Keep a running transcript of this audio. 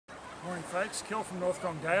Morning folks, Kel from North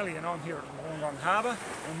Gong Daily, and I'm here at Wollongong Harbour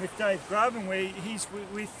and with Dave Grubb, and he's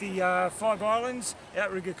with the Five Islands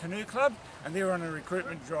Outrigger Canoe Club, and they're on a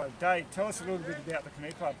recruitment drive. Dave, tell us a little bit about the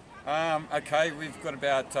Canoe Club. Okay, we've got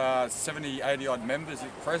about 70, 80 odd members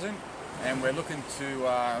at present, and we're looking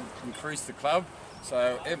to increase the club.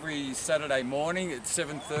 So every Saturday morning at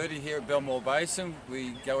 7:30 here at Belmore Basin,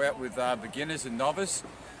 we go out with beginners and novice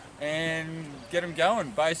and get them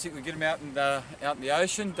going. Basically get them out in the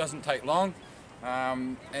ocean, doesn't take long.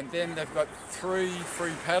 And then they've got 3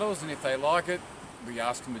 free paddles, and if they like it, we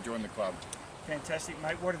ask them to join the club. Fantastic,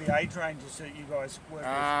 mate. What are the age ranges that you guys work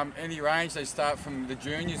with? Any range. They start from the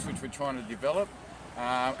juniors, which we're trying to develop.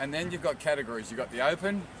 And then you've got categories. You've got the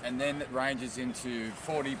open, and then it ranges into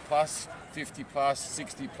 40 plus, 50 plus,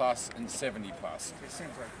 60 plus, and 70 plus. It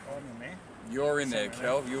seems like I'm in there. You're in there,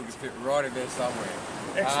 Kel. You'll fit right in there somewhere.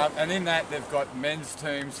 And in that, they've got men's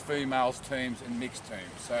teams, females teams, and mixed teams.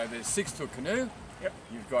 So there's 6 to a canoe. Yep.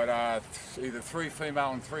 You've got either 3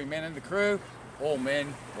 female and 3 men in the crew, all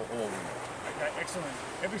men or all women. Okay, excellent.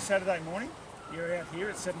 Every Saturday morning, you're out here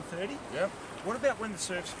at 7:30. Yep. What about when the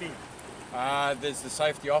surf's big? There's the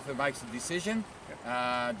safety off that makes the decision,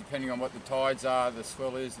 depending on what the tides are, the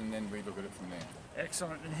swell is, and then we look at it from there.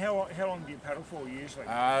 Excellent. And how long do you paddle for usually?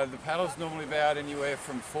 The paddle's normally about anywhere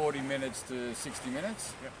from 40 minutes to 60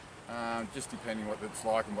 minutes, just depending what it's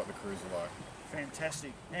like and what the crews are like.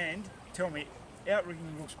 Fantastic. And tell me,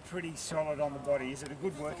 outrigging looks pretty solid on the body. Is it a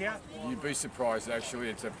good workout? You'd be surprised actually.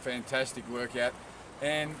 It's a fantastic workout.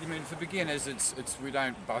 And I mean, for beginners, we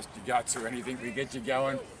don't bust your guts or anything. We get you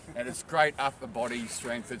going, and it's great upper body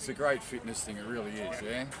strength. It's a great fitness thing. It really is,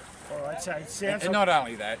 yeah. All right, so it sounds. And not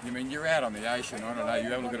only that, I mean, you're out on the ocean. I don't know. You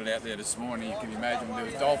have a look at it out there this morning. You can imagine there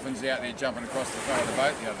was dolphins out there jumping across the front of the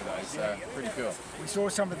boat the other day. So pretty cool. We saw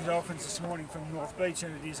some of the dolphins this morning from North Beach,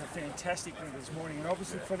 and it is a fantastic thing this morning. And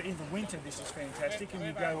obviously, in the winter, this is fantastic. And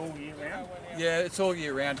you go all year round. Yeah, it's all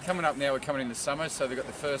year round. Coming up now, we're coming in the summer, so they've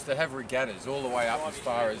got they have regattas all the way up as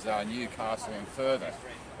far as Newcastle and further,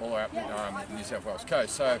 all the way up the New South Wales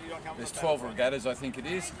coast. So there's 12 regattas, I think it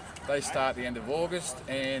is. They start the end of August,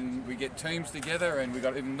 and we get teams together, and we've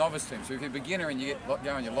got even novice teams. So if you're a beginner and you get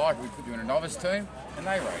going, you like, we put you in a novice team, and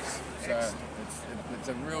they race. So it's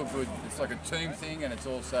a real good, it's like a team thing, and it's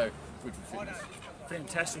also good for fitness.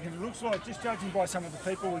 Fantastic. And it looks like, just judging by some of the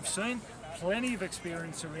people we've seen, plenty of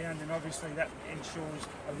experience around, and obviously that ensures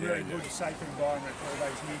a really good, safe environment for all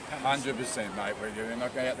those newcomers. 100%, mate. We're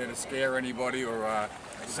not going out there to scare anybody or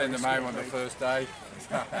send them home on the first day.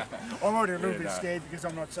 I'm already a little bit scared because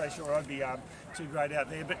I'm not so sure I'd be too great out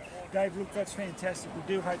there. But Dave, look, that's fantastic. We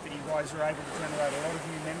do hope that you guys are able to generate a lot of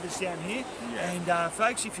new members down here. Yeah. And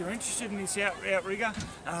folks, if you're interested in this outrigger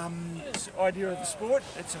idea of the sport,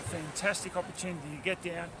 it's a fantastic opportunity to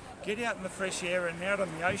get out in the fresh air and out on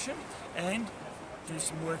the ocean and do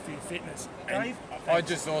some work for your fitness. Dave? I'd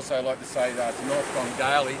just also like to say to North Gong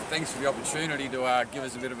Daily, thanks for the opportunity to give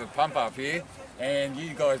us a bit of a pump up here. And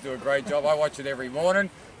you guys do a great job. I watch it every morning.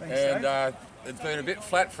 Thanks, and it's been a bit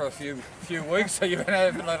flat for a few weeks, so you've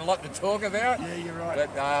had a lot to talk about. Yeah, you're right.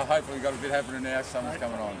 But hopefully we've got a bit happening now, summer's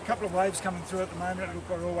coming on. A couple of waves coming through at the moment. Look,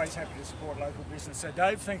 we're always happy to support local business. So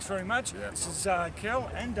Dave, thanks very much. Yeah. This is Kel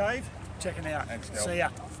and Dave checking out. Thanks, Kel. See ya.